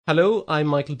Hello, I'm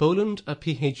Michael Boland, a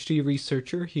PhD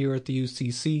researcher here at the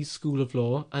UCC School of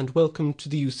Law, and welcome to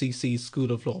the UCC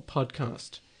School of Law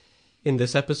podcast. In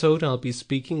this episode, I'll be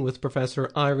speaking with Professor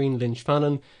Irene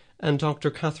Lynch-Fannon and Dr.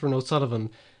 Catherine O'Sullivan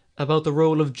about the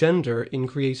role of gender in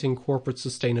creating corporate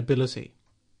sustainability.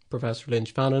 Professor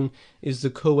Lynch-Fannon is the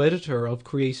co-editor of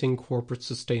Creating Corporate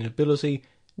Sustainability,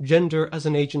 Gender as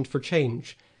an Agent for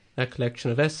Change, a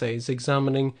collection of essays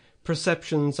examining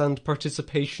perceptions and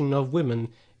participation of women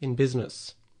in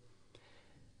business.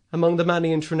 Among the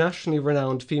many internationally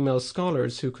renowned female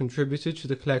scholars who contributed to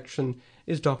the collection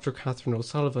is Dr. Catherine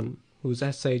O'Sullivan, whose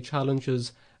essay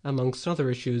challenges, amongst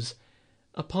other issues,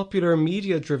 a popular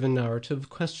media-driven narrative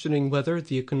questioning whether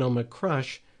the economic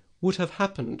crash would have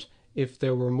happened if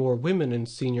there were more women in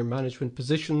senior management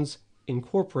positions in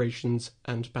corporations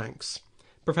and banks.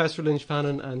 Professor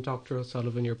Lynch-Fannon and Dr.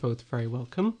 O'Sullivan, you're both very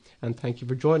welcome, and thank you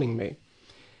for joining me.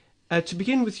 To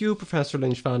begin with you, Professor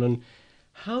Lynch-Fannon,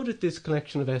 how did this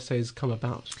collection of essays come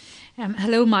about?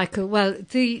 Hello, Michael. Well,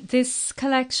 this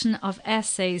collection of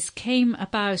essays came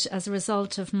about as a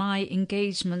result of my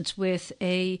engagement with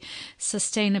a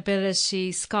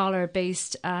sustainability scholar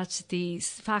based at the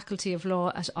Faculty of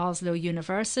Law at Oslo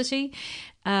University,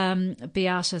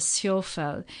 Beate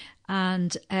Sjofel,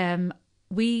 and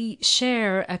we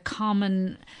share a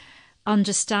common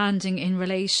understanding in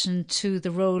relation to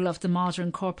the role of the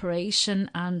modern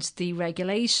corporation and the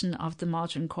regulation of the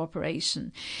modern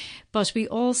corporation. But we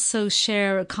also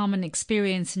share a common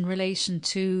experience in relation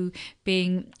to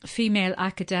being female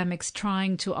academics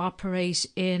trying to operate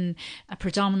in a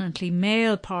predominantly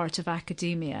male part of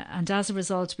academia. And as a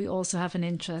result, we also have an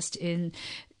interest in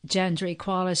gender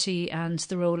equality and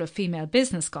the role of female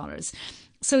business scholars.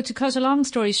 So to cut a long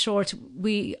story short,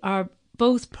 we are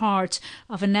both part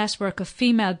of a network of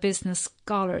female business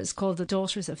scholars called the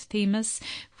Daughters of Themis,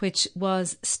 which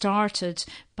was started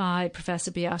by Professor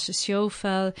Beate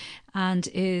Sjofel and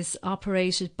is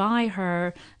operated by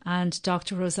her and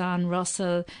Dr. Roseanne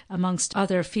Russell, amongst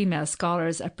other female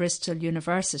scholars at Bristol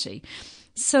University.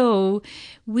 So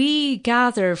we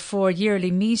gather for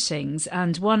yearly meetings,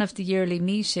 and one of the yearly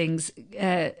meetings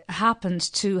happened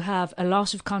to have a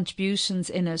lot of contributions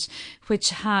in it, which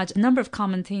had a number of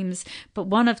common themes, but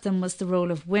one of them was the role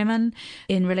of women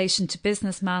in relation to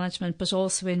business management, but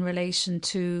also in relation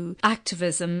to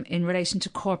activism, in relation to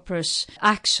corporate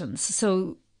actions.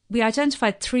 So we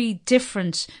identified three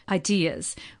different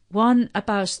ideas. One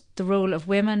about the role of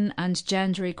women and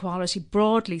gender equality,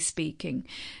 broadly speaking.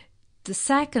 The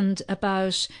second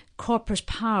about corporate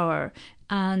power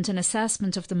and an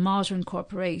assessment of the modern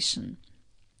corporation.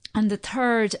 And the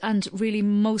third, and really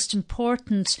most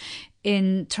important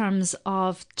in terms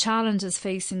of challenges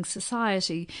facing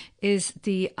society, is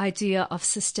the idea of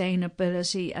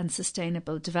sustainability and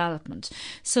sustainable development.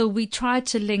 So we tried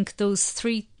to link those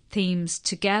three themes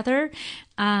together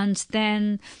and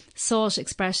then sought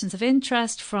expressions of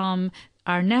interest from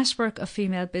our network of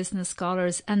female business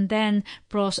scholars, and then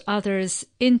brought others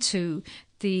into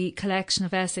the collection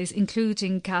of essays,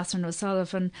 including Catherine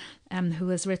O'Sullivan, who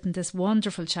has written this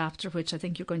wonderful chapter, which I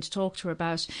think you're going to talk to her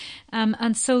about.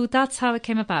 And so that's how it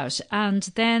came about. And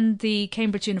then the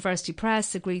Cambridge University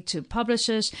Press agreed to publish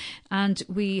it, and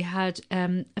we had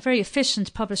a very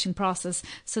efficient publishing process,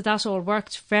 so that all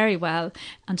worked very well,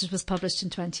 and it was published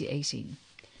in 2018.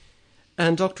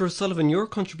 And Dr. O'Sullivan, your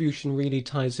contribution really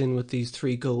ties in with these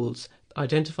three goals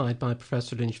identified by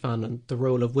Professor Lynch-Fannon, the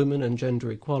role of women and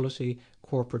gender equality,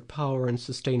 corporate power and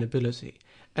sustainability.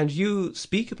 And you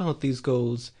speak about these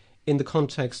goals in the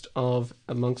context of,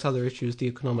 amongst other issues, the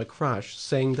economic crash,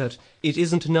 saying that it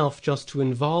isn't enough just to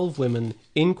involve women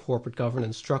in corporate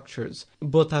governance structures,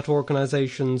 but that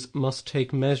organisations must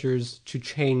take measures to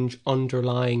change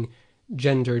underlying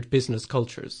gendered business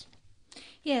cultures.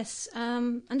 Yes,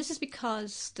 and this is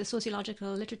because the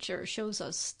sociological literature shows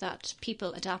us that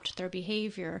people adapt their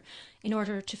behaviour in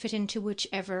order to fit into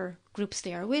whichever groups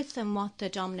they are with and what the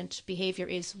dominant behaviour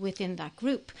is within that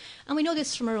group. And we know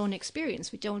this from our own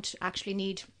experience. We don't actually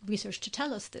need research to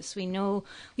tell us this. We know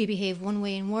we behave one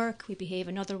way in work, we behave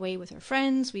another way with our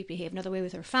friends, we behave another way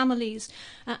with our families,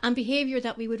 and behaviour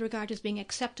that we would regard as being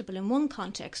acceptable in one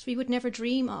context, we would never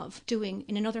dream of doing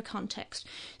in another context.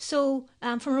 So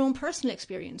from our own personal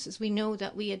experiences, we know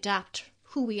that we adapt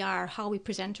who we are, how we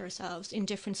present ourselves in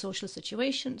different social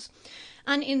situations.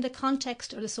 And in the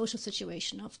context or the social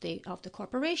situation of the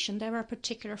corporation, there are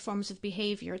particular forms of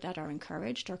behaviour that are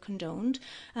encouraged or condoned.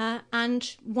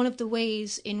 And one of the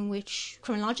ways in which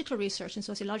criminological research and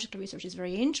sociological research is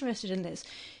very interested in this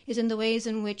is in the ways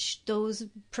in which those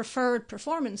preferred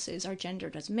performances are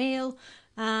gendered as male,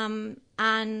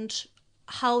 and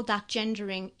how that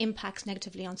gendering impacts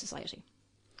negatively on society.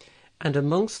 And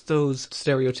amongst those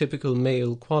stereotypical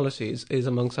male qualities is,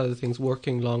 amongst other things,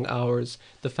 working long hours,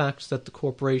 the fact that the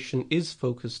corporation is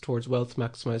focused towards wealth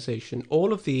maximisation.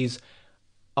 All of these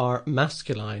are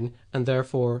masculine and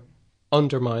therefore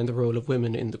undermine the role of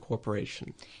women in the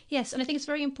corporation. Yes, and I think it's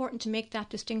very important to make that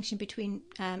distinction between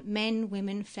men,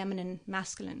 women, feminine,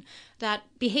 masculine, that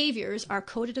behaviours are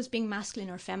coded as being masculine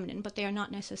or feminine, but they are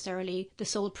not necessarily the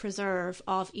sole preserve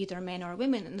of either men or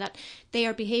women, and that they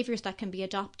are behaviours that can be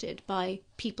adopted by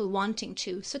people wanting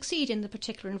to succeed in the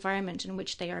particular environment in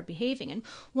which they are behaving. And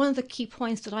one of the key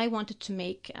points that I wanted to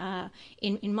make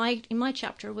in my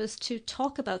chapter was to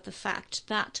talk about the fact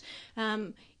that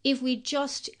if we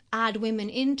just add women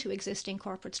into existing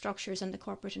corporate structures and the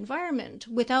corporate environment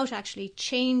without actually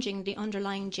changing the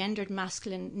underlying gendered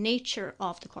masculine nature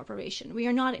of the corporation, we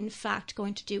are not in fact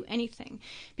going to do anything,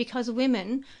 because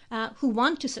women who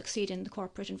want to succeed in the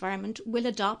corporate environment will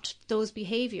adopt those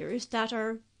behaviours that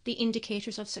are the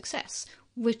indicators of success,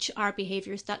 which are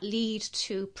behaviours that lead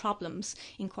to problems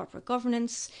in corporate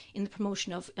governance, in the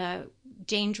promotion of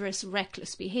dangerous,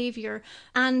 reckless behaviour.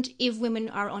 And if women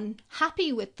are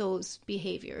unhappy with those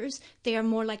behaviours, they are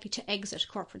more likely to exit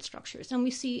corporate structures. And we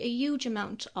see a huge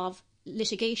amount of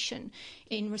litigation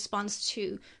in response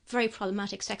to very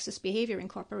problematic sexist behaviour in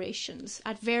corporations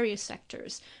at various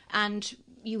sectors. And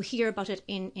you hear about it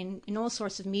in all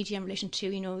sorts of media in relation to,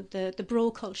 the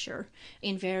bro culture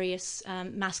in various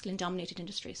masculine-dominated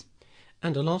industries.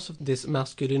 And a lot of this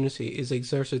masculinity is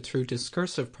exerted through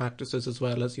discursive practices as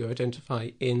well, as you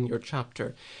identify in your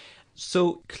chapter.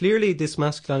 So clearly this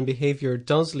masculine behaviour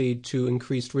does lead to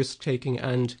increased risk-taking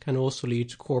and can also lead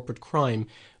to corporate crime.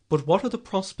 But what are the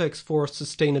prospects for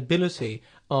sustainability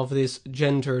of this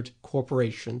gendered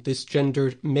corporation, this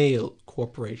gendered male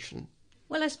corporation?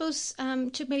 Well, I suppose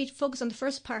to maybe focus on the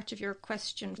first part of your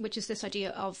question, which is this idea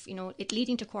of, it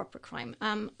leading to corporate crime.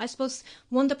 I suppose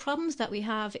one of the problems that we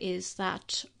have is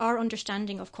that our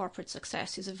understanding of corporate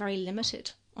success is a very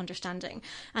limited understanding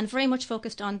and very much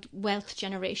focused on wealth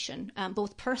generation,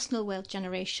 both personal wealth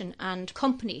generation and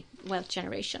company wealth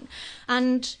generation.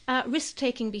 And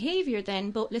risk-taking behaviour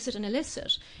then, both licit and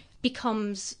illicit,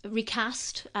 becomes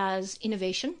recast as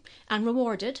innovation and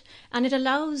rewarded, and it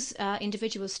allows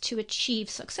individuals to achieve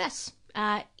success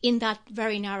in that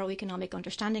very narrow economic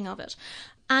understanding of it.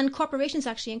 And corporations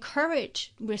actually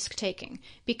encourage risk-taking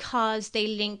because they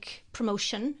link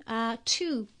promotion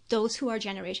to those who are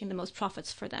generating the most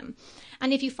profits for them.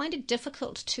 And if you find it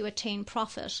difficult to attain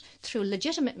profit through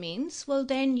legitimate means, well,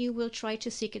 then you will try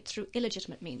to seek it through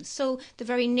illegitimate means. So the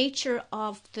very nature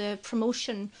of the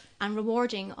promotion and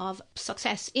rewarding of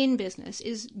success in business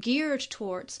is geared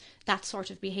towards that sort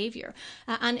of behaviour.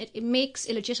 And it makes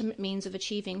illegitimate means of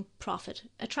achieving profit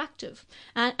attractive.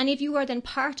 And if you are then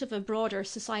part of a broader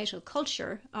societal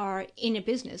culture or in a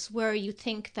business where you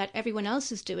think that everyone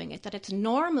else is doing it, that it's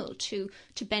normal to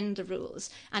bend the rules,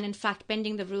 and in fact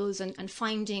bending the rules and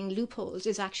finding loopholes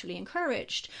is actually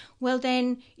encouraged, well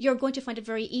then you're going to find it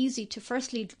very easy to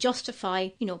firstly justify,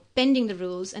 bending the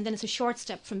rules, and then it's a short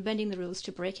step from bending the rules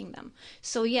to breaking them.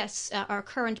 So yes, our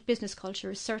current business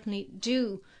cultures certainly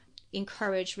do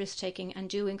encourage risk-taking and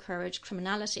do encourage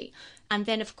criminality. And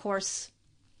then, of course,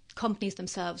 companies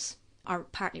themselves are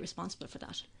partly responsible for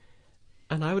that.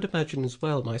 And I would imagine as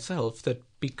well myself that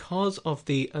because of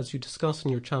the, as you discuss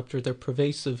in your chapter, their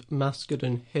pervasive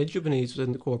masculine hegemonies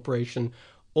within the corporation,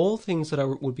 all things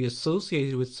that would be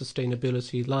associated with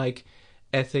sustainability, like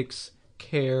ethics,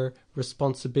 care,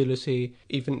 responsibility,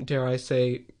 even, dare I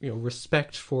say,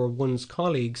 respect for one's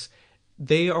colleagues,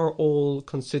 they are all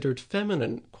considered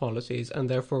feminine qualities and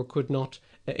therefore could not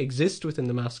exist within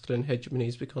the masculine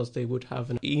hegemonies because they would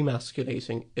have an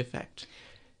emasculating effect.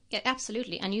 Yeah,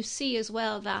 absolutely. And you see as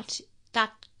well that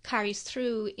carries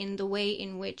through in the way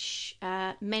in which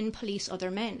men police other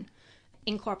men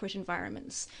in corporate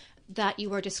environments, that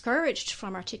you are discouraged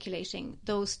from articulating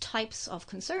those types of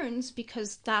concerns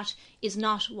because that is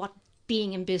not what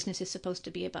being in business is supposed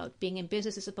to be about. Being in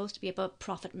business is supposed to be about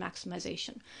profit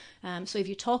maximization. So if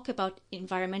you talk about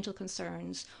environmental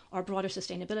concerns or broader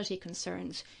sustainability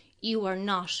concerns, you are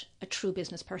not a true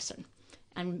business person.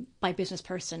 And by business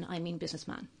person, I mean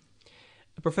businessman.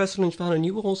 Professor Lynch-Fallon,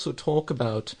 you also talk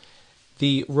about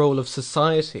the role of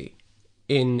society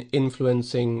in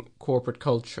influencing corporate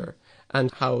culture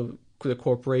and how the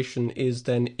corporation is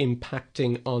then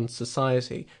impacting on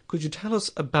society. Could you tell us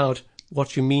about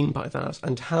what you mean by that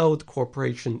and how the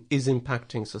corporation is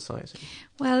impacting society.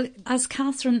 Well, as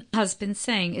Catherine has been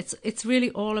saying, it's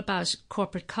really all about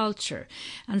corporate culture.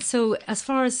 And so as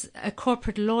far as a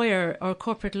corporate lawyer or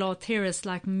corporate law theorist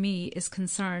like me is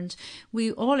concerned,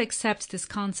 we all accept this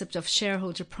concept of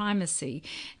shareholder primacy.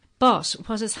 But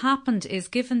what has happened is,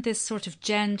 given this sort of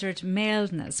gendered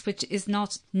maleness, which is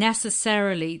not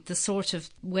necessarily the sort of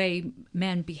way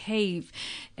men behave,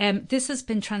 this has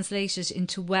been translated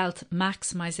into wealth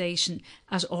maximisation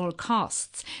at all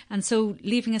costs. And so,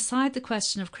 leaving aside the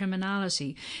question of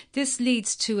criminality, this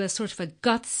leads to a sort of a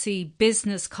gutsy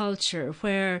business culture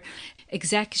where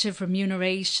executive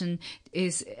remuneration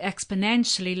is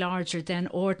exponentially larger than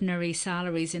ordinary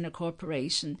salaries in a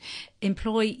corporation.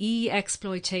 Employee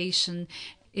exploitation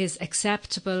is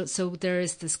acceptable, so there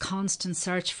is this constant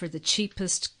search for the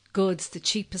cheapest goods, the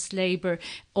cheapest labour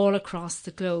all across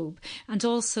the globe. And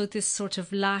also this sort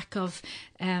of lack of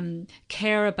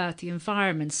care about the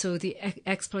environment, so the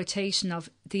exploitation of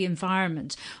the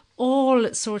environment,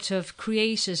 all sort of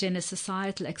created in a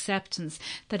societal acceptance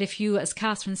that if you, as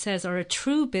Catherine says, are a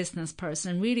true business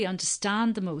person and really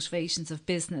understand the motivations of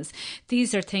business,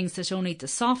 these are things that only the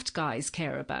soft guys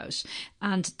care about.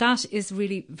 And that is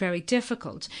really very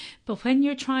difficult. But when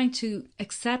you're trying to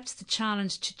accept the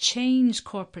challenge to change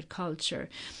corporate culture,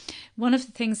 one of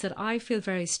the things that I feel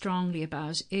very strongly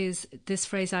about is this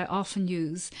phrase I often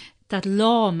use, that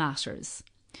law matters.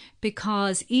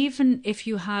 Because even if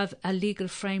you have a legal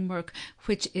framework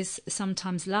which is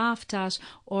sometimes laughed at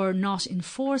or not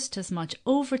enforced as much,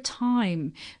 over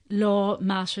time, law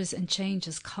matters and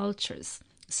changes cultures.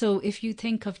 So if you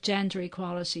think of gender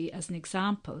equality as an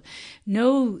example,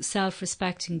 no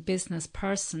self-respecting business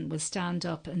person will stand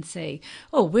up and say,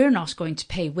 oh, we're not going to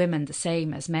pay women the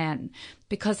same as men,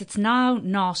 because it's now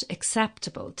not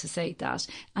acceptable to say that.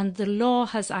 And the law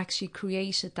has actually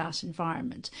created that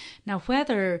environment. Now,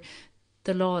 whether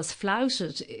the law is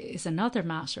flouted is another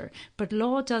matter, but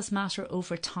law does matter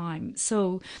over time.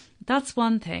 So that's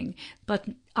one thing. But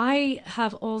I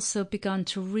have also begun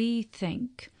to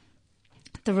rethink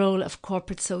the role of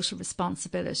corporate social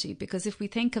responsibility, because if we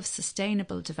think of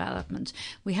sustainable development,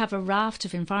 we have a raft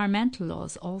of environmental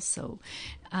laws also.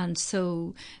 And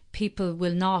so people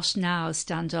will not now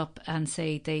stand up and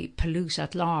say they pollute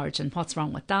at large and what's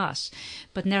wrong with that.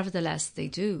 But nevertheless, they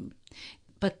do.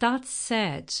 But that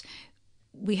said,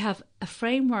 we have a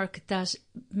framework that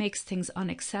makes things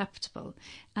unacceptable.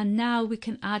 And now we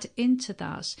can add into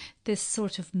that this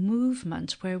sort of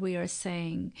movement where we are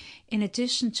saying, in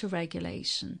addition to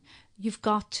regulation, you've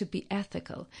got to be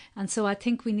ethical. And so I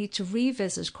think we need to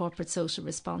revisit corporate social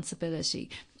responsibility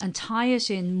and tie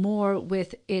it in more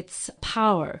with its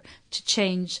power to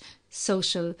change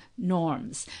social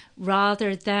norms,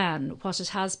 rather than what it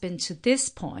has been to this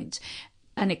point,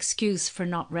 an excuse for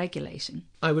not regulating.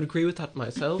 I would agree with that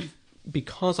myself,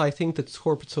 because I think that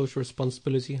corporate social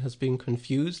responsibility has been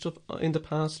confused in the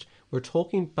past. We're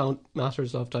talking about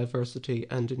matters of diversity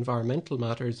and environmental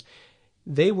matters.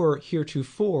 They were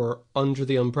heretofore under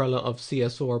the umbrella of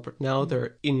CSR, but now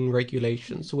they're in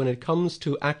regulation. So when it comes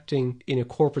to acting in a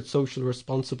corporate social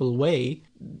responsible way,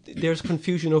 there's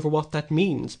confusion over what that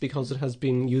means, because it has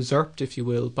been usurped, if you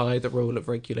will, by the role of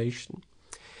regulation.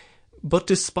 But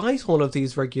despite all of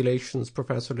these regulations,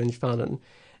 Professor Lynch-Fannin,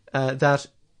 that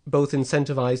both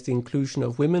incentivise the inclusion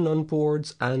of women on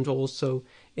boards and also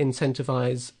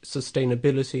incentivise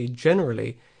sustainability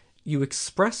generally, you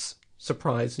express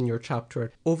surprise in your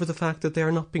chapter over the fact that they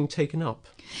are not being taken up.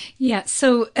 Yeah,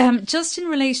 so just in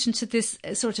relation to this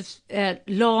sort of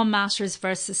law matters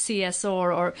versus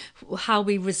CSR, or how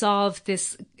we resolve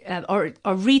this or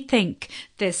rethink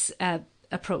this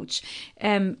approach.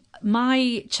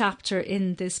 My chapter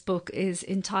in this book is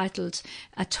entitled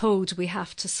A Toad We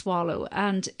Have to Swallow,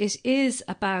 and it is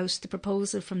about the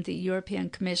proposal from the European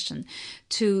Commission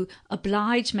to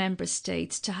oblige member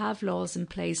states to have laws in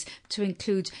place to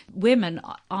include women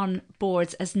on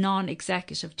boards as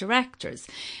non-executive directors.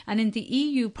 And in the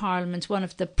EU Parliament, one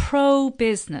of the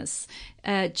pro-business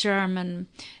German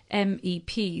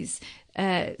MEPs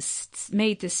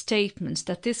made this statement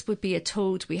that this would be a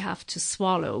toad we have to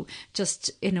swallow,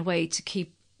 just in a way to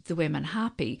keep the women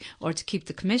happy or to keep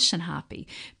the Commission happy.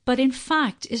 But in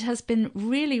fact, it has been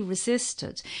really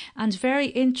resisted. And very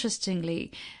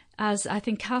interestingly, as I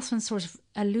think Catherine sort of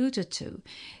alluded to,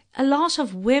 a lot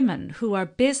of women who are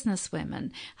business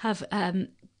women have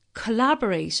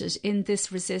collaborated in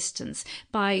this resistance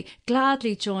by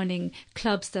gladly joining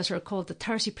clubs that are called the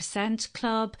 30%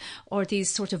 Club, or these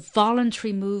sort of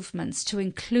voluntary movements to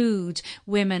include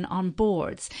women on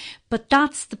boards. But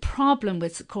that's the problem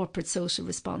with corporate social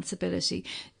responsibility.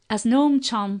 as Noam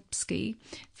Chomsky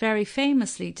very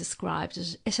famously described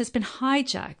it, it has been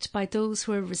hijacked by those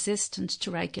who are resistant to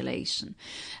regulation.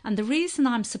 And the reason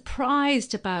I'm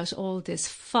surprised about all this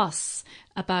fuss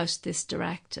about this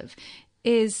directive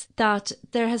is that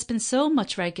there has been so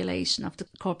much regulation of the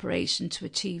corporation to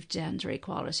achieve gender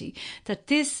equality that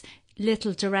this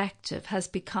little directive has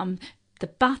become the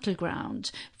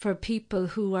battleground for people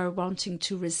who are wanting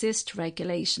to resist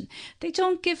regulation. They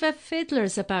don't give a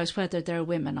fiddlers about whether there are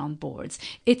women on boards.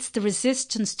 It's the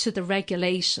resistance to the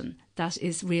regulation that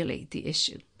is really the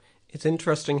issue. It's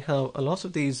interesting how a lot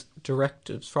of these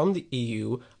directives from the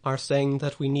EU are saying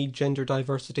that we need gender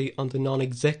diversity on the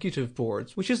non-executive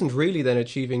boards, which isn't really then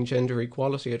achieving gender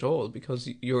equality at all, because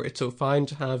it's so fine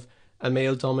to have a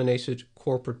male-dominated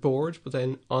corporate board, but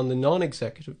then on the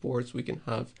non-executive boards we can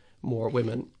have more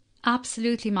women.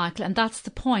 Absolutely, Michael, and that's the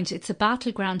point. It's a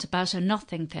battleground about a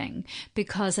nothing thing,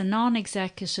 because a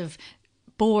non-executive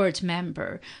board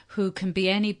member, who can be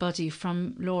anybody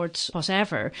from Lord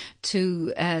whatever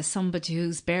to somebody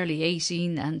who's barely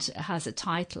 18 and has a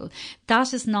title,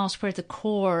 that is not where the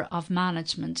core of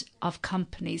management of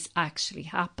companies actually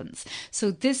happens.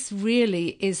 So this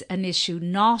really is an issue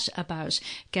not about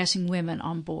getting women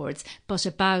on boards, but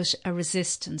about a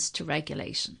resistance to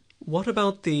regulation. What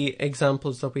about the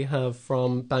examples that we have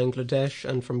from Bangladesh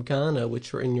and from Ghana,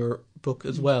 which are in your book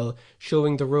as well,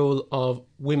 showing the role of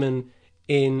women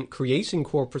in creating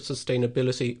corporate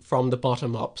sustainability from the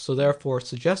bottom up, so therefore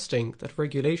suggesting that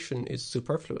regulation is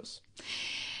superfluous?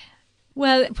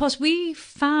 Well, what we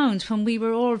found when we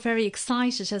were all very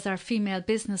excited as our female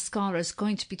business scholars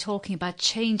going to be talking about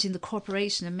changing the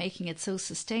corporation and making it so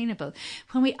sustainable,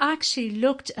 when we actually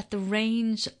looked at the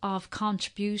range of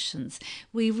contributions,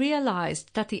 we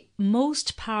realised that the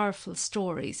most powerful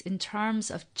stories in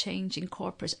terms of changing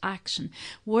corporate action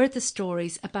were the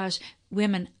stories about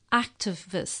women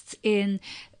activists in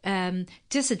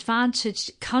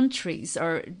disadvantaged countries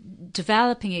or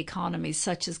developing economies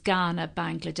such as Ghana,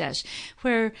 Bangladesh,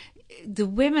 where the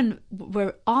women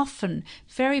were often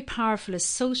very powerful as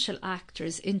social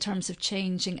actors in terms of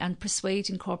changing and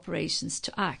persuading corporations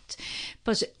to act.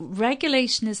 But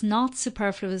regulation is not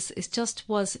superfluous. It just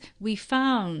was, we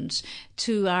found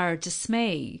to our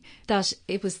dismay that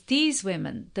it was these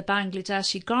women, the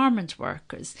Bangladeshi garment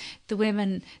workers, the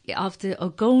women of the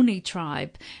Ogoni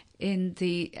tribe in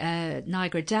the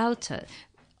Niger Delta,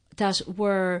 that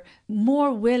were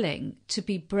more willing to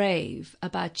be brave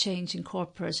about changing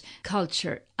corporate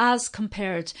culture as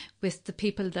compared with the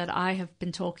people that I have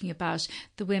been talking about,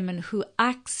 the women who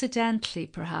accidentally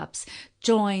perhaps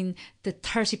join the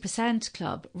 30%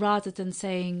 club rather than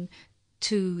saying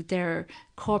to their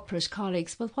corporate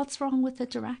colleagues, well, what's wrong with the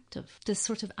directive? This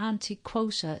sort of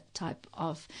anti-quota type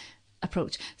of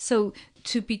approach. So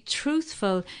to be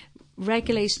truthful,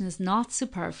 regulation is not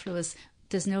superfluous.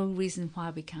 There's no reason why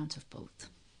we can't have both.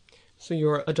 So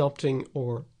you're adopting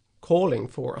or calling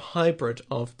for a hybrid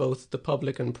of both the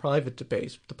public and private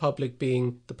debate, the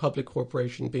public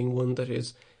corporation being one that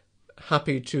is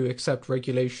happy to accept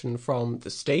regulation from the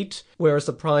state, whereas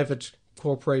the private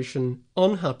corporation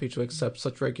unhappy to accept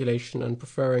such regulation and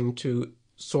preferring to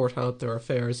sort out their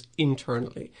affairs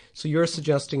internally. So you're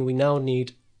suggesting we now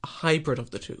need a hybrid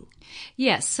of the two.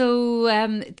 Yes,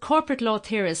 so corporate law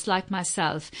theorists like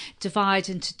myself divide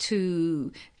into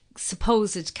two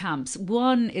supposed camps.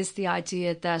 One is the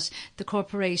idea that the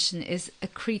corporation is a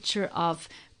creature of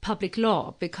public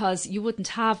law, because you wouldn't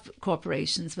have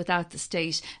corporations without the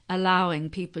state allowing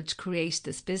people to create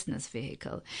this business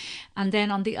vehicle. And then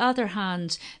on the other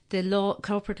hand, the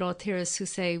corporate law theorists who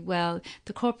say, well,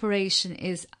 the corporation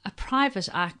is a private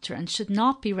actor and should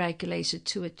not be regulated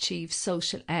to achieve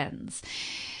social ends.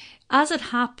 As it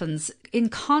happens, in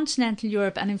continental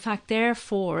Europe, and in fact,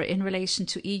 therefore, in relation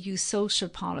to EU social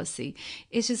policy,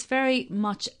 it is very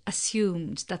much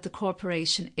assumed that the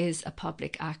corporation is a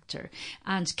public actor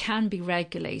and can be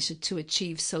regulated to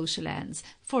achieve social ends,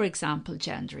 for example,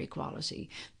 gender equality,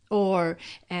 or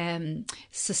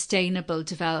sustainable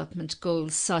development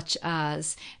goals such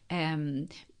as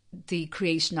the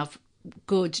creation of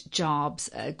good jobs,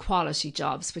 quality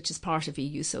jobs, which is part of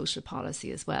EU social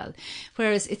policy as well.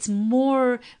 Whereas it's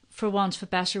more, for want of a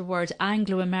better word,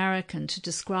 Anglo-American to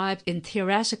describe in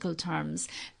theoretical terms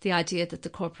the idea that the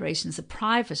corporation is a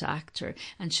private actor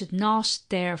and should not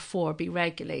therefore be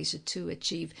regulated to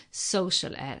achieve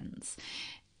social ends.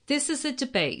 This is a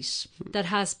debate that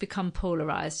has become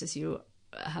polarised, as you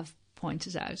have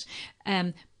pointed out.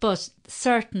 But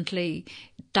certainly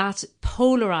that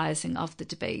polarising of the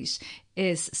debate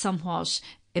is somewhat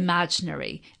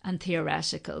imaginary and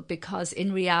theoretical, because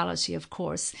in reality, of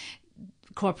course,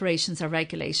 corporations are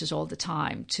regulated all the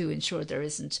time to ensure there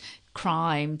isn't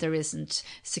crime, there isn't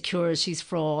securities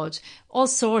fraud, all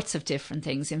sorts of different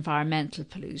things, environmental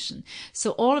pollution.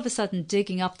 So all of a sudden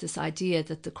digging up this idea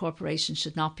that the corporation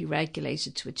should not be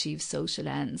regulated to achieve social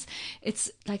ends,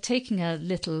 it's like taking a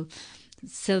little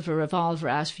silver revolver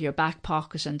out of your back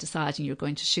pocket and deciding you're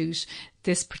going to shoot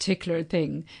this particular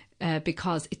thing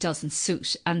because it doesn't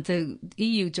suit. And the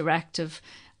EU directive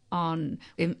on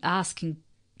asking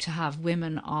to have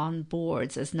women on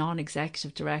boards as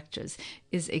non-executive directors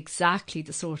is exactly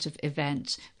the sort of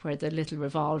event where the little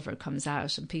revolver comes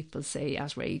out and people say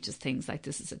outrageous things like,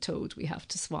 this is a toad we have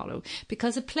to swallow,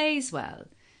 because it plays well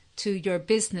to your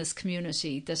business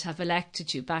community that have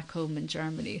elected you back home in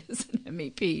Germany as an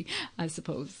MEP, I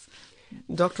suppose.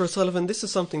 Dr. O'Sullivan, this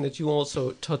is something that you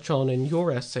also touch on in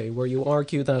your essay, where you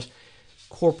argue that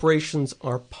corporations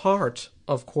are part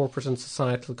of corporate and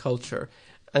societal culture,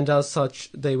 and as such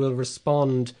they will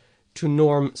respond to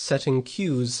norm-setting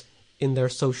cues in their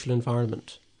social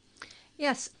environment.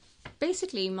 Yes.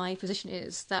 Basically, my position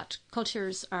is that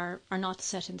cultures are not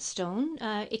set in stone.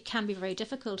 It can be very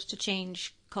difficult to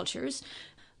change cultures,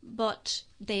 but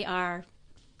they are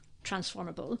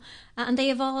transformable, and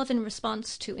they evolve in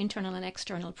response to internal and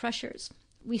external pressures.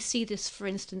 We see this, for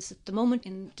instance, at the moment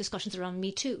in discussions around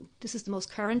Me Too. This is the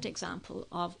most current example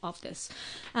of this.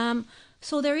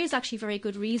 So there is actually very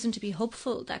good reason to be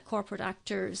hopeful that corporate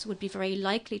actors would be very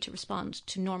likely to respond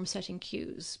to norm-setting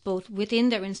cues, both within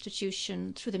their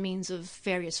institution through the means of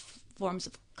various forms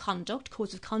of conduct,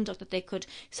 codes of conduct that they could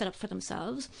set up for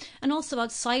themselves, and also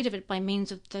outside of it by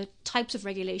means of the types of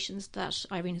regulations that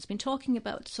Irene has been talking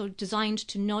about, so designed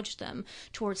to nudge them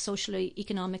towards socially,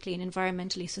 economically and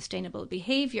environmentally sustainable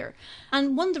behaviour.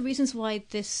 And one of the reasons why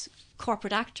this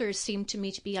corporate actors seem to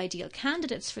me to be ideal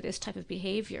candidates for this type of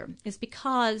behaviour is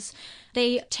because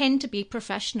they tend to be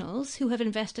professionals who have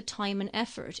invested time and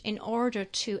effort in order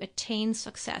to attain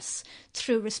success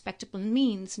through respectable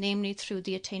means, namely through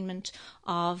the attainment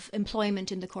of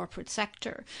employment in the corporate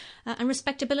sector. And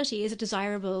respectability is a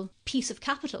desirable piece of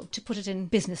capital, to put it in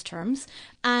business terms,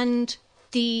 and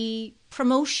the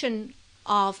promotion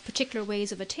of particular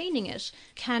ways of attaining it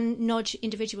can nudge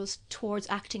individuals towards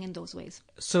acting in those ways.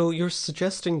 So you're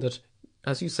suggesting that,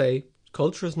 as you say,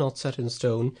 culture is not set in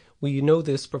stone. We know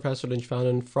this, Professor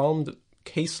Lynch-Vannon, from the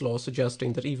case law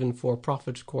suggesting that even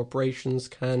for-profit corporations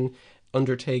can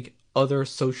undertake other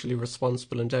socially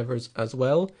responsible endeavours as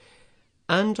well.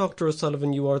 And Dr.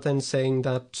 O'Sullivan, you are then saying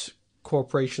that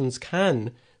corporations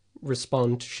can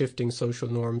respond to shifting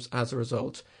social norms as a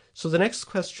result. So the next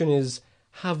question is,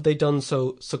 have they done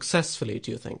so successfully,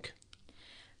 do you think?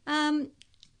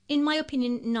 In my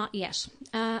opinion, not yet.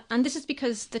 And this is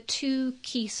because the two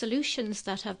key solutions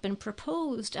that have been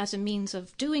proposed as a means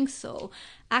of doing so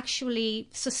actually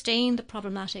sustain the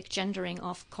problematic gendering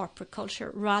of corporate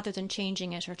culture rather than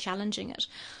changing it or challenging it.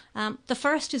 The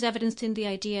first is evidenced in the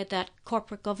idea that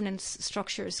corporate governance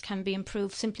structures can be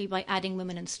improved simply by adding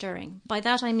women and stirring. By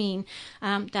that I mean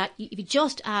that if you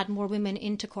just add more women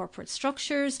into corporate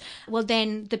structures, well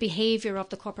then the behaviour of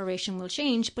the corporation will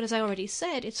change. But as I already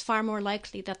said, it's far more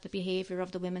likely that the behaviour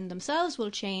of the women themselves will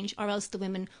change, or else the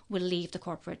women will leave the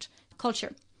corporate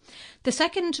culture. The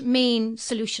second main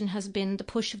solution has been the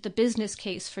push of the business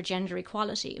case for gender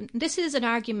equality. This is an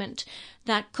argument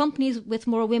that companies with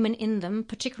more women in them,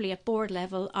 particularly at board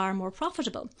level, are more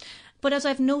profitable. But as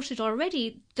I've noted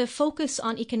already, the focus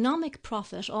on economic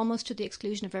profit, almost to the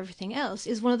exclusion of everything else,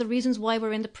 is one of the reasons why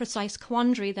we're in the precise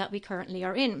quandary that we currently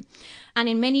are in. And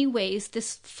in many ways,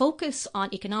 this focus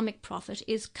on economic profit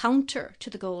is counter to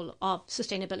the goal of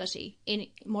sustainability, in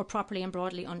more properly and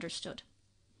broadly understood.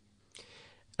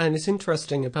 And it's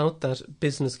interesting about that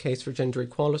business case for gender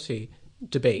equality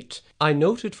debate. I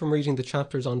noted from reading the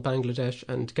chapters on Bangladesh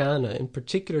and Ghana, in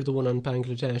particular the one on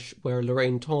Bangladesh, where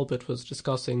Lorraine Talbot was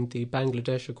discussing the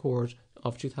Bangladesh Accord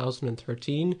of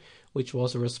 2013, which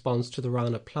was a response to the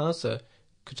Rana Plaza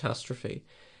catastrophe.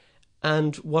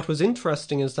 And what was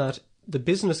interesting is that the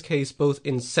business case both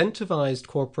incentivized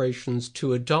corporations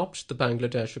to adopt the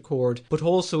Bangladesh Accord, but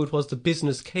also it was the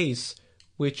business case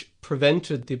which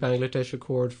prevented the Bangladesh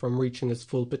Accord from reaching its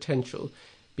full potential,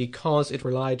 because it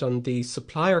relied on the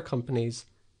supplier companies,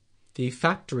 the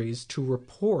factories, to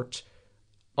report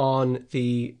on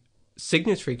the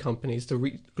signatory companies,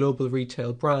 the global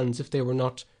retail brands, if they were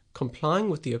not complying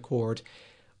with the accord.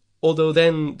 Although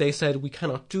then they said we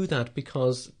cannot do that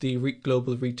because the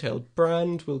global retail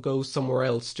brand will go somewhere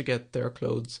else to get their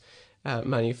clothes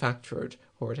manufactured,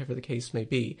 or whatever the case may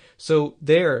be. So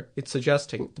there it's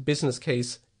suggesting the business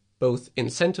case both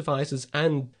incentivizes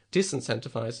and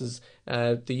disincentivizes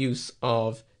the use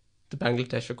of the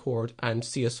Bangladesh Accord and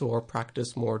CSR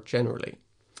practice more generally.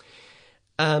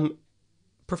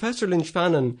 Professor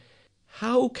Lynch-Fannin,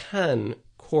 how can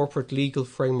corporate legal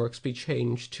frameworks be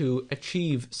changed to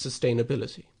achieve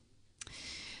sustainability?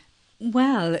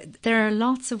 Well, there are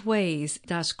lots of ways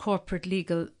that corporate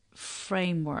legal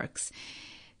frameworks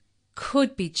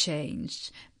could be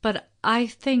changed, but I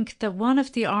think that one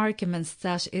of the arguments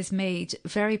that is made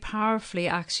very powerfully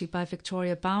actually by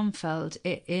Victoria Baumfeld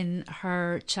in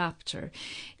her chapter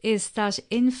is that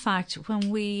in fact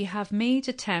when we have made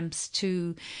attempts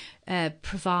to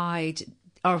provide,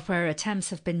 or where attempts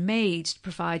have been made to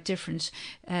provide different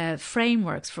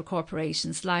frameworks for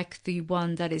corporations, like the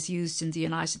one that is used in the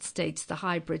United States, the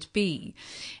Hybrid B.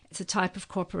 It's a type of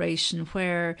corporation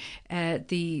where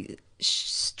the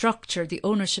structure, the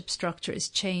ownership structure, is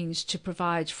changed to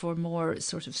provide for more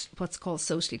sort of what's called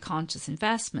socially conscious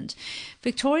investment.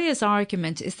 Victoria's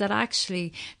argument is that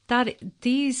actually that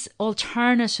these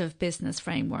alternative business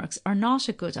frameworks are not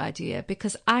a good idea,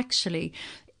 because actually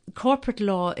corporate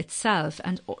law itself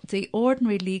and the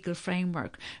ordinary legal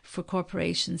framework for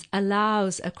corporations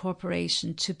allows a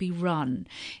corporation to be run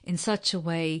in such a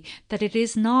way that it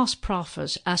is not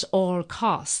profit at all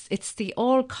costs. It's the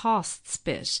all costs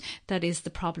bit that is the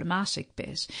problematic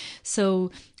bit.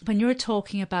 So when you're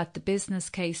talking about the business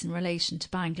case in relation to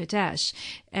Bangladesh,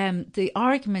 the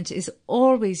argument is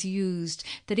always used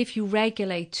that if you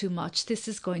regulate too much, this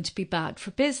is going to be bad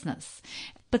for business.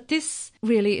 But this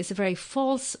really is a very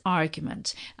false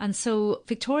argument. And so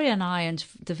Victoria and I and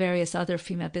the various other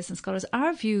female business scholars,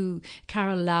 our view,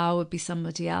 Carol Lau would be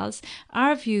somebody else,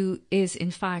 our view is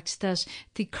in fact that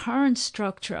the current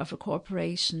structure of a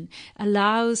corporation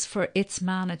allows for its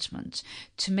management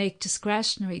to make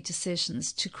discretionary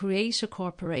decisions to create a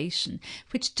corporation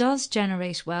which does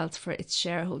generate wealth for its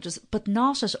shareholders, but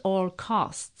not at all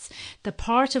costs. The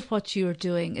part of what you're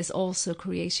doing is also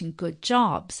creating good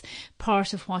jobs.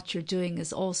 Part of what you're doing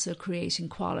is also creating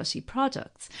quality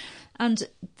products. And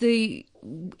the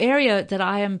area that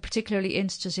I am particularly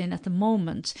interested in at the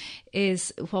moment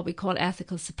is what we call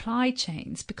ethical supply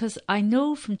chains, because I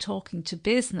know from talking to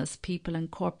business people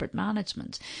and corporate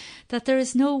management that there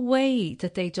is no way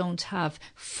that they don't have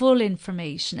full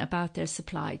information about their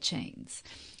supply chains.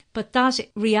 But that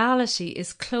reality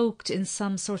is cloaked in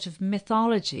some sort of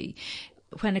mythology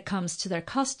when it comes to their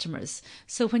customers.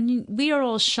 So when we are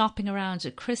all shopping around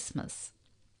at Christmas,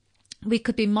 we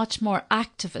could be much more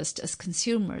activist as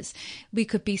consumers. We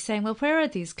could be saying, well, where are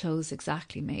these clothes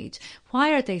exactly made?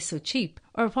 Why are they so cheap?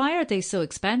 Or why are they so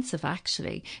expensive,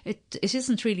 actually? It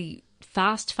isn't really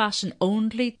fast fashion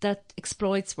only that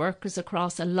exploits workers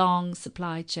across a long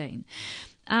supply chain.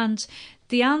 And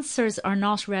the answers are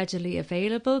not readily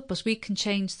available, but we can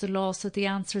change the law so the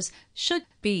answers should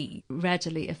be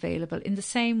readily available, in the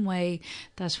same way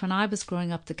that when I was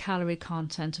growing up, the calorie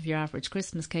content of your average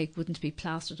Christmas cake wouldn't be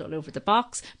plastered all over the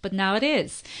box, but now it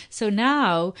is. So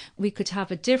now we could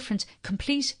have a different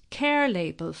complete care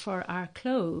label for our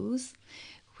clothes,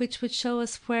 which would show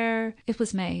us where it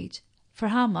was made, for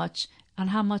how much, and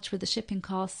how much were the shipping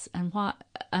costs, and what,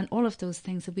 and all of those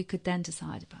things that we could then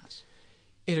decide about.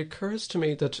 It occurs to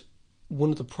me that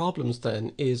one of the problems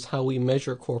then is how we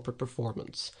measure corporate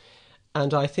performance.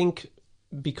 And I think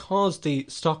because the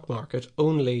stock market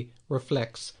only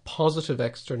reflects positive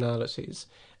externalities,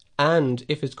 and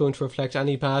if it's going to reflect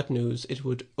any bad news, it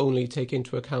would only take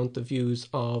into account the views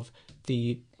of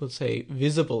the, we'll say,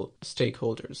 visible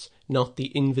stakeholders, not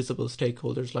the invisible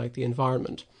stakeholders like the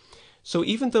environment. So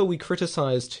even though we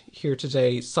criticised here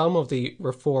today some of the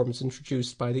reforms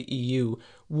introduced by the EU,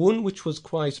 one which was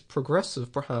quite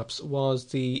progressive perhaps was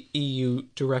the EU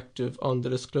directive on the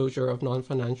disclosure of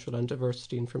non-financial and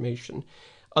diversity information,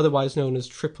 otherwise known as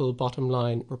triple bottom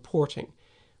line reporting,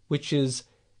 which is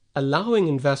allowing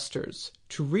investors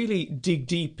to really dig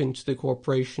deep into the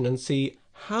corporation and see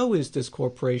how is this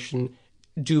corporation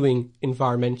doing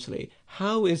environmentally,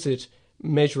 how is it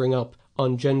measuring up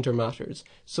on gender matters.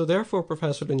 So therefore,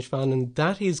 Professor Lynch-Fannin,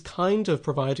 that is kind of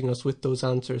providing us with those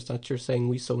answers that you're saying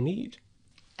we so need.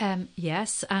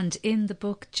 Yes, and in the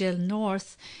book, Jill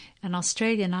North, an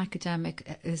Australian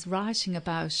academic, is writing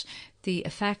about the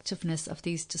effectiveness of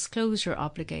these disclosure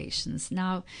obligations.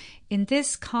 Now, in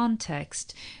this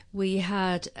context, we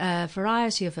had a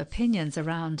variety of opinions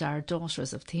around our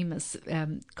Daughters of Themis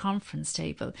conference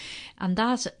table, and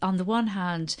that, on the one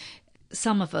hand,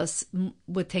 some of us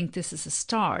would think this is a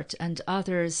start, and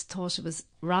others thought it was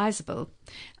risible.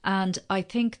 And I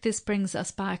think this brings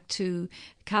us back to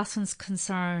Catherine's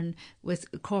concern with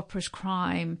corporate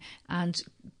crime and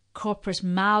corporate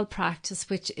malpractice,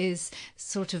 which is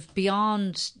sort of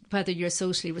beyond whether you're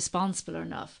socially responsible or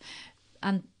not.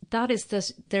 And that is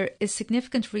that there is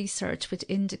significant research which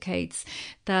indicates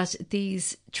that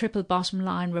these triple bottom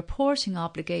line reporting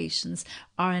obligations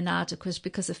are inadequate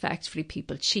because effectively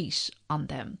people cheat on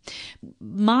them.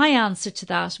 My answer to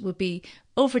that would be,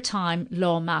 over time,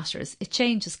 law matters. It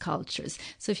changes cultures.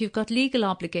 So if you've got legal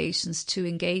obligations to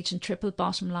engage in triple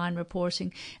bottom line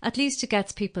reporting, at least it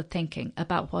gets people thinking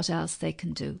about what else they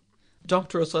can do.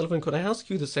 Dr. O'Sullivan, could I ask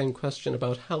you the same question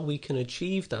about how we can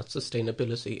achieve that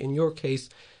sustainability? In your case,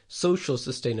 social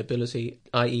sustainability,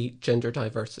 i.e. gender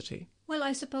diversity. Well,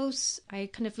 I suppose I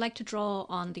kind of like to draw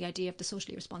on the idea of the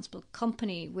socially responsible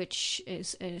company, which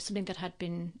is something that had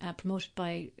been promoted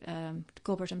by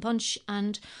Gobert and Punch.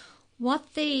 And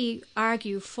what they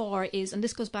argue for is, and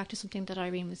this goes back to something that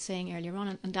Irene was saying earlier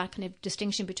on, and that kind of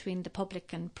distinction between the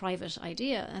public and private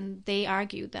idea. And they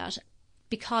argue that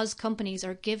because companies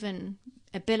are given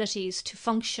abilities to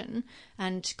function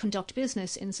and conduct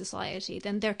business in society,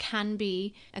 then there can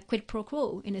be a quid pro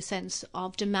quo, in a sense,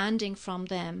 of demanding from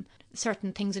them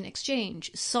certain things in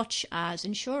exchange, such as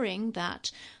ensuring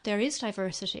that there is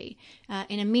diversity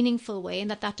in a meaningful way and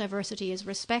that diversity is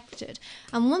respected.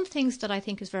 And one of the things that I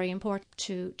think is very important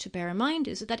to bear in mind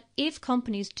is that if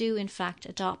companies do in fact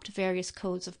adopt various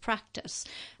codes of practice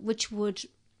which would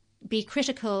be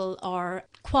critical or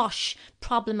quash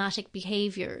problematic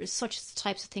behaviours, such as the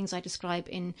types of things I describe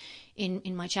in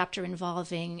my chapter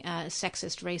involving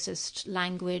sexist, racist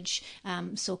language,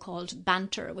 so-called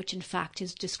banter, which in fact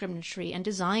is discriminatory and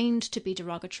designed to be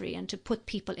derogatory and to put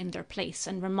people in their place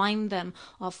and remind them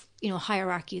of,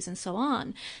 hierarchies and so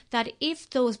on, that if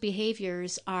those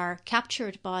behaviours are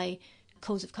captured by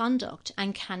codes of conduct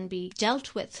and can be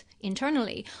dealt with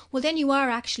internally, well, then you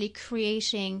are actually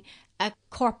creating a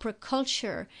corporate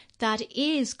culture that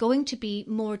is going to be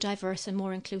more diverse and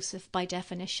more inclusive by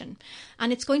definition.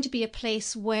 And it's going to be a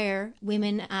place where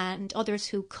women and others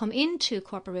who come into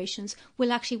corporations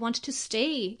will actually want to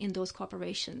stay in those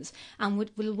corporations and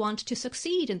will want to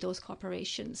succeed in those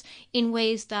corporations in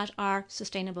ways that are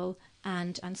sustainable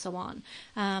and so on.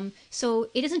 So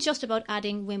it isn't just about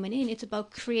adding women in, it's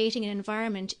about creating an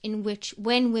environment in which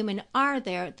when women are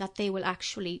there, that they will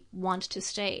actually want to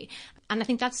stay. And I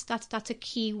think that's a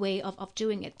key way of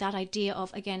doing it. That idea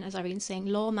of, again, as Irene's saying,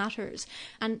 law matters.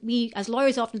 And we, as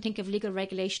lawyers, often think of legal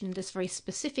regulation in this very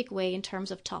specific way in terms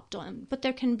of top-down. But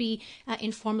there can be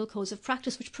informal codes of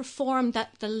practice which perform the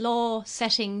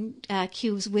law-setting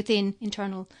cues within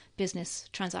internal business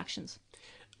transactions.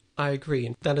 I agree.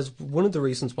 And that is one of the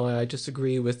reasons why I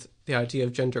disagree with the idea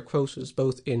of gender quotas,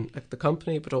 both in the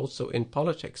company but also in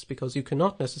politics, because you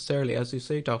cannot necessarily, as you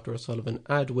say, Dr. O'Sullivan,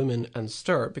 add women and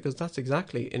stir, because that's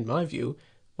exactly, in my view,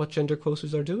 what gender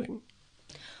quotas are doing.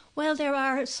 Well, there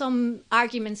are some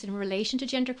arguments in relation to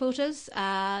gender quotas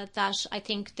that I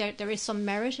think there is some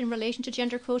merit in relation to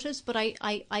gender quotas, but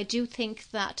I do think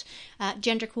that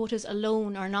gender quotas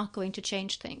alone are not going to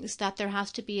change things, that there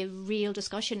has to be a real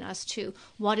discussion as to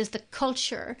what is the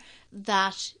culture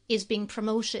that is being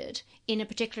promoted in a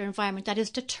particular environment that is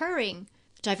deterring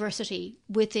diversity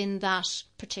within that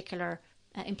particular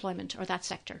employment or that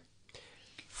sector.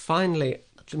 Finally,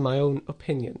 in my own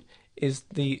opinion, is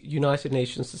the United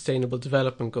Nations Sustainable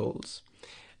Development Goals.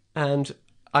 And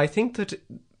I think that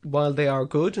while they are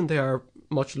good and they are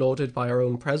much lauded by our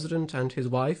own president and his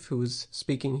wife, who was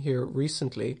speaking here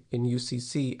recently in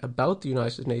UCC about the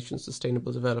United Nations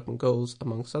Sustainable Development Goals,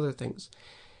 amongst other things,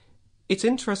 it's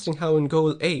interesting how in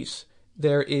Goal 8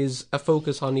 there is a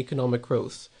focus on economic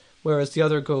growth, whereas the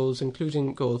other goals,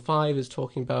 including Goal 5, is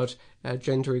talking about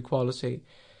gender equality.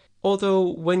 Although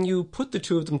when you put the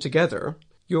two of them together,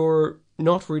 you're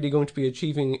not really going to be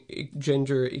achieving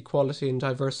gender equality and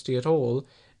diversity at all,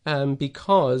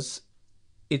 because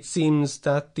it seems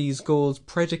that these goals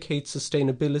predicate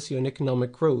sustainability and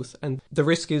economic growth, and the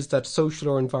risk is that social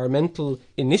or environmental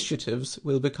initiatives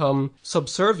will become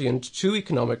subservient to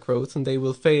economic growth and they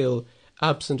will fail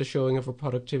absent a showing of a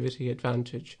productivity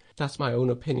advantage. That's my own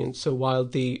opinion. So while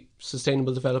the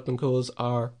Sustainable Development Goals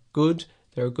are good,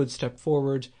 they're a good step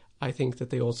forward, I think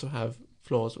that they also have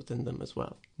flaws within them as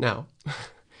well. Now, do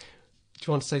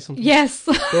you want to say something? Yes.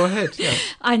 Go ahead. Yeah.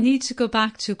 I need to go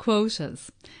back to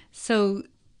quotas. So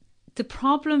the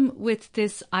problem with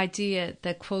this idea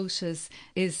that quotas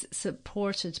is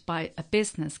supported by a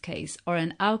business case or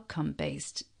an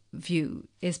outcome-based view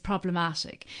is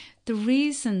problematic. The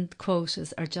reason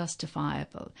quotas are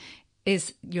justifiable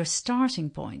is your starting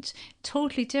point,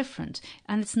 totally different.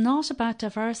 And it's not about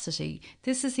diversity.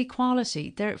 This is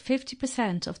equality.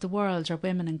 50% of the world are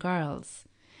women and girls.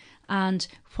 And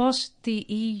what the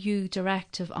EU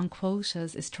directive on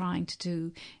quotas is trying to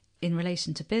do in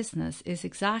relation to business is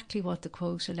exactly what the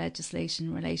quota legislation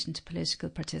in relation to political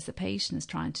participation is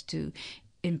trying to do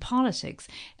in politics.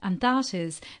 And that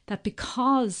is that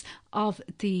because of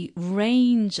the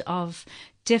range of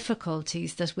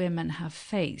difficulties that women have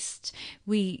faced,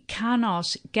 we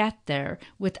cannot get there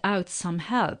without some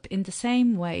help, in the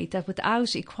same way that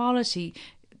without equality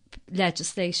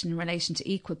legislation in relation to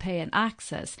equal pay and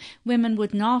access, women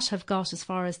would not have got as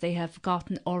far as they have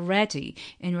gotten already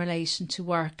in relation to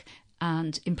work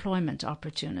and employment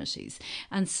opportunities.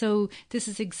 And so this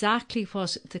is exactly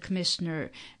what the Commissioner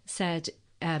said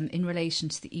in relation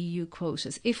to the EU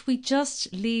quotas. If we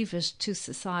just leave it to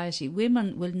society,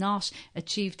 women will not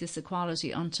achieve this equality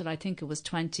until I think it was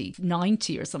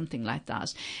 2090 or something like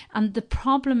that. And the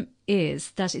problem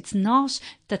is that it's not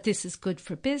that this is good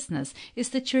for business, it's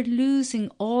that you're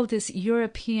losing all this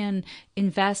European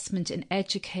investment in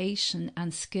education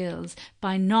and skills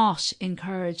by not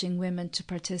encouraging women to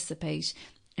participate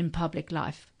in public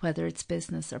life, whether it's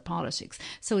business or politics.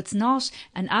 So it's not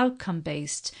an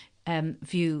outcome-based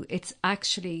view. It's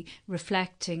actually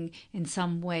reflecting in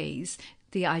some ways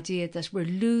the idea that we're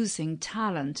losing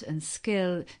talent and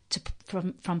skill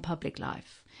from public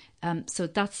life. So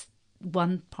that's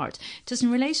one part. Just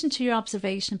in relation to your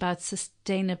observation about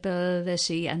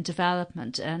sustainability and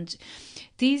development and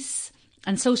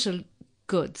social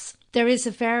goods, there is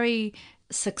a very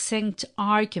succinct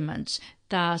argument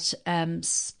that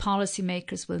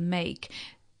policymakers will make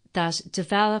that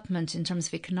development in terms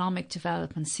of economic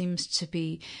development seems to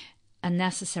be a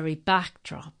necessary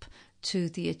backdrop to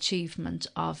the achievement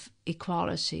of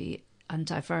equality and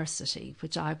diversity,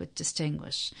 which I would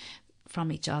distinguish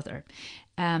from each other.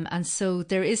 And so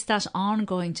there is that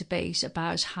ongoing debate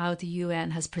about how the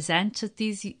UN has presented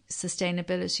these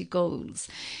sustainability goals.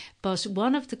 But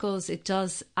one of the goals it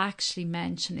does actually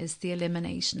mention is the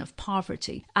elimination of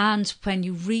poverty. And when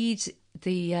you read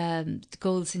the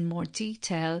goals in more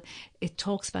detail, it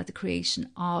talks about the creation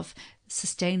of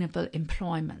sustainable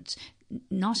employment.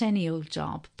 Not any old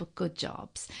job, but good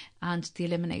jobs, and the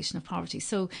elimination of poverty.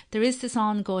 So there is this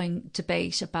ongoing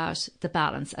debate about the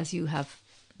balance, as you have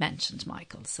mentioned,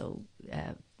 Michael. So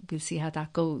we'll see how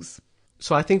that goes.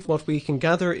 So I think what we can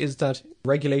gather is that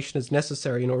regulation is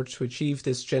necessary in order to achieve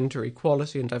this gender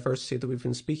equality and diversity that we've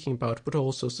been speaking about, but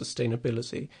also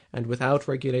sustainability. And without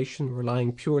regulation,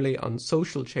 relying purely on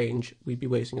social change, we'd be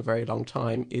waiting a very long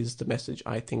time, is the message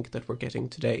I think that we're getting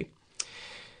today.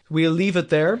 We'll leave it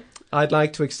there. I'd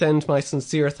like to extend my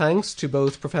sincere thanks to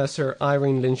both Professor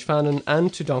Irene Lynch-Fannin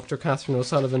and to Dr. Catherine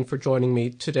O'Sullivan for joining me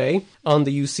today on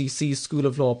the UCC School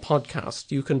of Law podcast.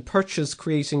 You can purchase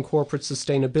Creating Corporate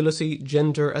Sustainability,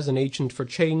 Gender as an Agent for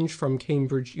Change from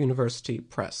Cambridge University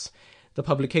Press. The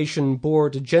publication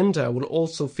Board Agenda will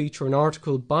also feature an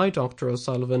article by Dr.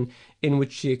 O'Sullivan in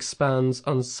which she expands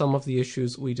on some of the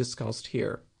issues we discussed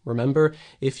here. Remember,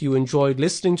 if you enjoyed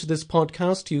listening to this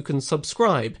podcast, you can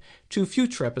subscribe to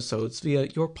future episodes via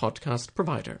your podcast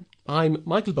provider. I'm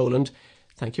Michael Boland.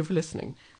 Thank you for listening.